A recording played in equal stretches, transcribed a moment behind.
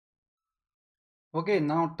Okay,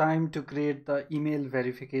 now time to create the email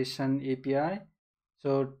verification API.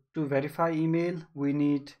 So to verify email, we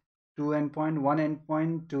need one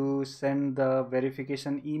endpoint to send the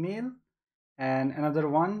verification email and another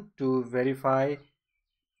one to verify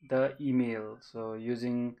the email. So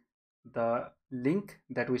using the link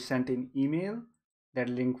that we sent in email, that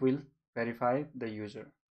link will verify the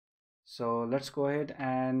user. So let's go ahead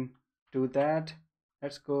and do that.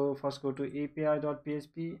 Let's first go to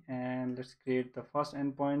api.php and let's create the first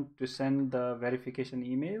endpoint to send the verification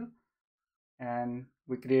email, and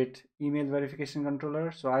we create email verification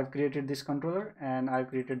controller. So I've created this controller and I've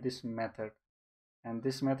created this method, and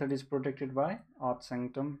this method is protected by auth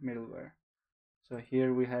sanctum middleware. So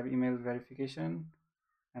here we have email verification,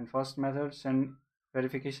 and first method send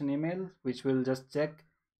verification email, which will just check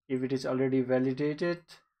if it is already validated.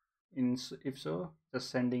 If so, just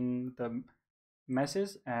sending the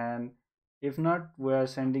message, and if not, we are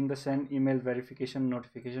sending the send email verification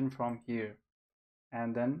notification from here,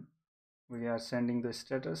 and then we are sending the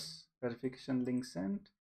status verification link sent,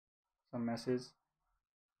 some message.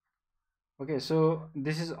 Okay, so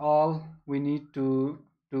this is all we need to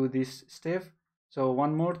do this step. So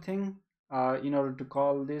one more thing, in order to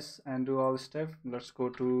call this and do all stuff, let's go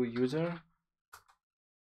to user.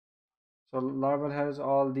 So Laravel has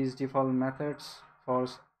all these default methods for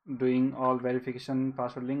doing all verification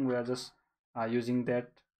password link. We are just using that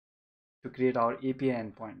to create our API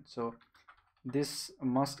endpoint. So this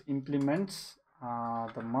must implements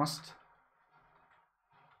the must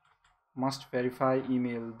verify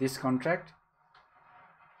email, this contract.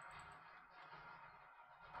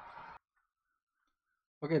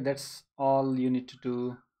 Okay, that's all you need to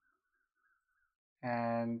do,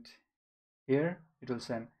 and here it will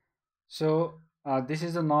send. So this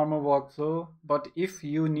is a normal workflow, but if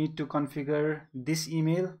you need to configure this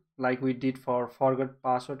email like we did for forgot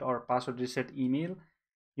password or password reset email,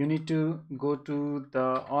 you need to go to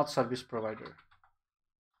the auth service provider.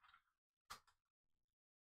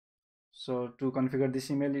 So to configure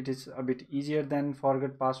this email, it is a bit easier than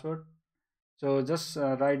forget password. So just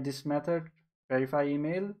write this method verify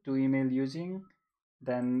email to email using,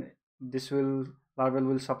 then this will Laravel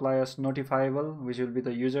will supply us notifiable, which will be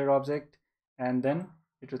the user object, and then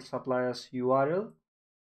it will supply us URL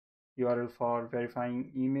for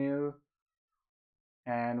verifying email,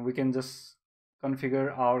 and we can just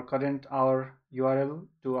configure our URL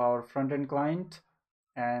to our front-end client,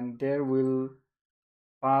 and there we'll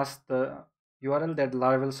pass the URL that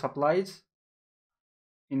Laravel supplies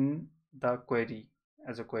in the query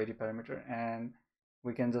as a query parameter, and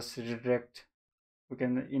we can just redirect. We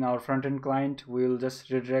can, in our front-end client, we'll just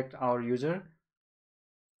redirect our user,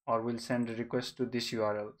 or we'll send a request to this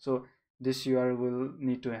URL. So this URL will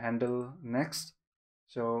need to handle next.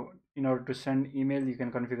 So in order to send email, you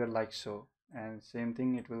can configure like so, and same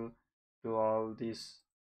thing, it will do all this.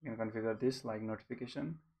 You can configure this like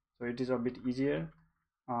notification, so it is a bit easier.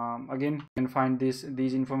 Again, you can find these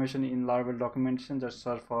information in Laravel documentation. Just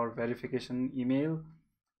search for verification email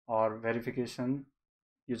or verification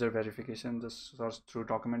user verification. Just search through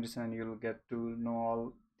documentation and you'll get to know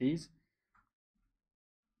all these.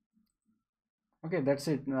 Okay, that's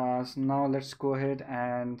it. So now let's go ahead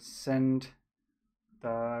and send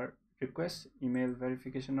the request email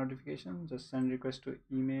verification notification. Just send request to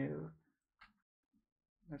email.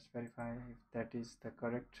 Let's verify if that is the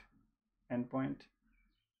correct endpoint.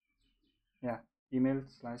 Yeah,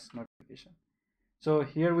 email/notification. So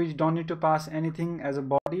here we don't need to pass anything as a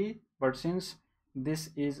body, but since this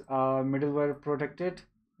is a middleware protected,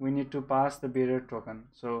 we need to pass the bearer token.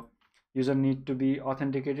 So user need to be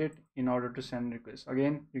authenticated in order to send request.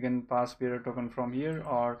 Again, you can pass bearer token from here,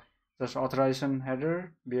 or just authorization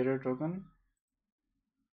header bearer token.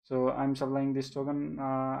 So I'm supplying this token.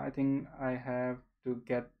 I think I have to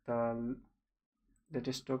get the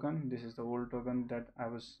latest token. This is the old token that I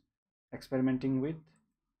was experimenting with.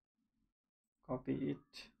 Copy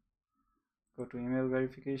it, go to email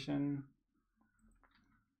verification,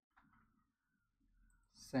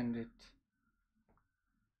 send it.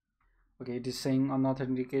 Okay, it is saying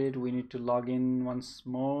unauthenticated. We need to log in once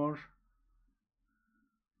more.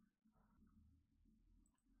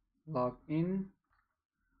 Log in.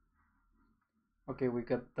 Okay, we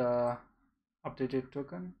got the updated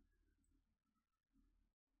token.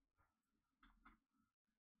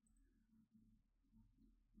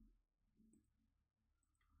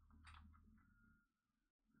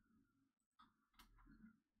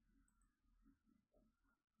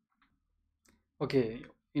 Okay,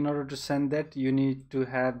 in order to send that, you need to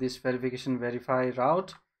have this verification verify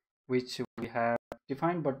route, which we have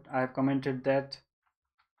defined, but I have commented that.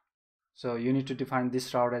 So you need to define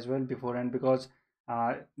this route as well beforehand, because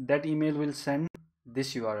that email will send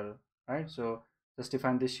this URL, right? So just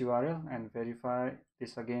define this URL and verify.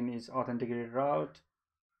 This again is authenticated route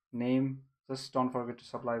name. Just don't forget to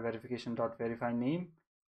supply verification.verify name,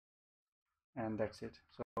 and that's it.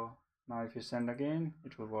 So now if you send again,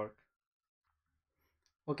 it will work.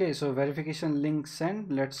 Okay, so verification link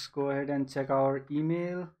sent. Let's go ahead and check our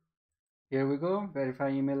email. Here we go, verify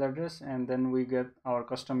email address, and then we get our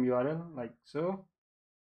custom URL like so.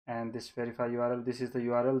 And this verify URL, this is the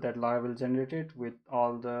URL that Laravel generated with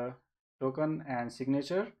all the token and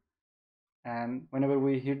signature. And whenever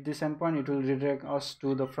we hit this endpoint, it will redirect us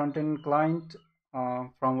to the front-end client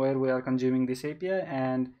from where we are consuming this API,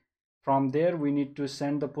 and from there we need to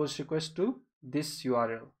send the post request to this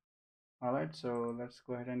URL. All right, so let's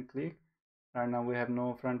go ahead and click. Right now we have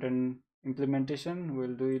no front-end implementation.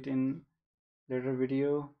 We'll do it in later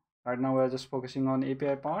video. Right now we are just focusing on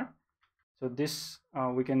API part. So this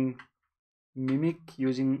we can mimic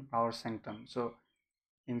using our sanctum. So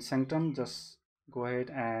in sanctum, just go ahead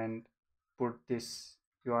and put this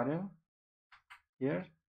URL here,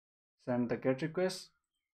 send the get request.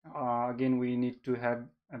 Again, we need to have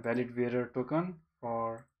a valid wearer token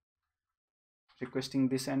for requesting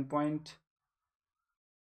this endpoint.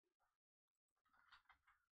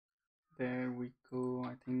 There we go.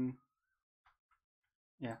 I think,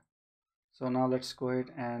 yeah. So now let's go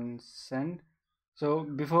ahead and send. So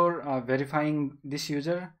before verifying this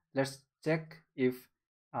user, let's check if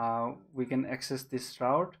we can access this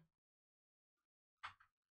route.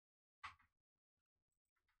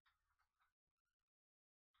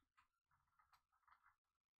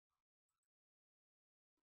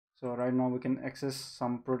 So right now we can access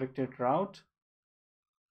some protected route.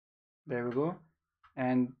 There we go.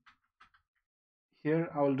 And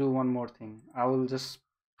here I will do one more thing. I will just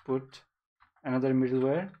put another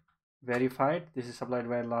middleware verified. This is supplied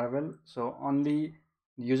by Laravel. So only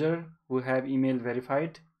user who have email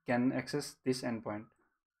verified can access this endpoint.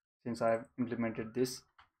 Since I have implemented this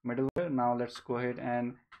middleware, now let's go ahead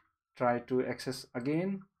and try to access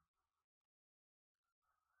again.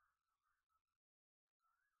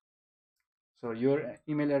 So your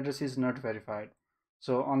email address is not verified.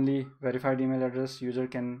 So only verified email address user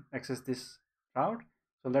can access this route.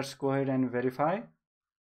 So let's go ahead and verify.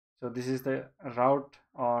 So this is the route,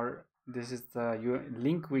 or this is the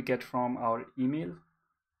link we get from our email.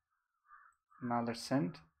 Now let's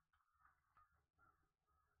send.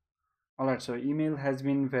 All right, so email has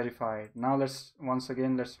been verified. Now let's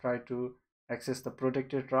try to access the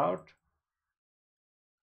protected route.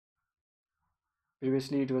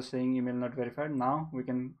 Previously it was saying email not verified. Now we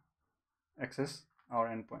can access our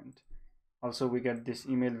endpoint. Also we get this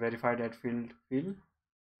email verified at field,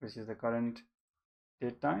 which is the current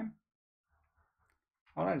date time.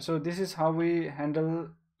 All right, so this is how we handle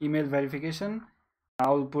email verification.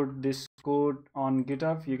 I'll put this code on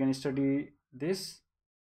GitHub. You can study this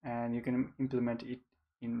and you can implement it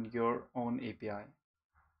in your own API.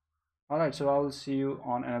 All right, so I will see you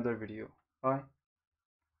on another video. Bye.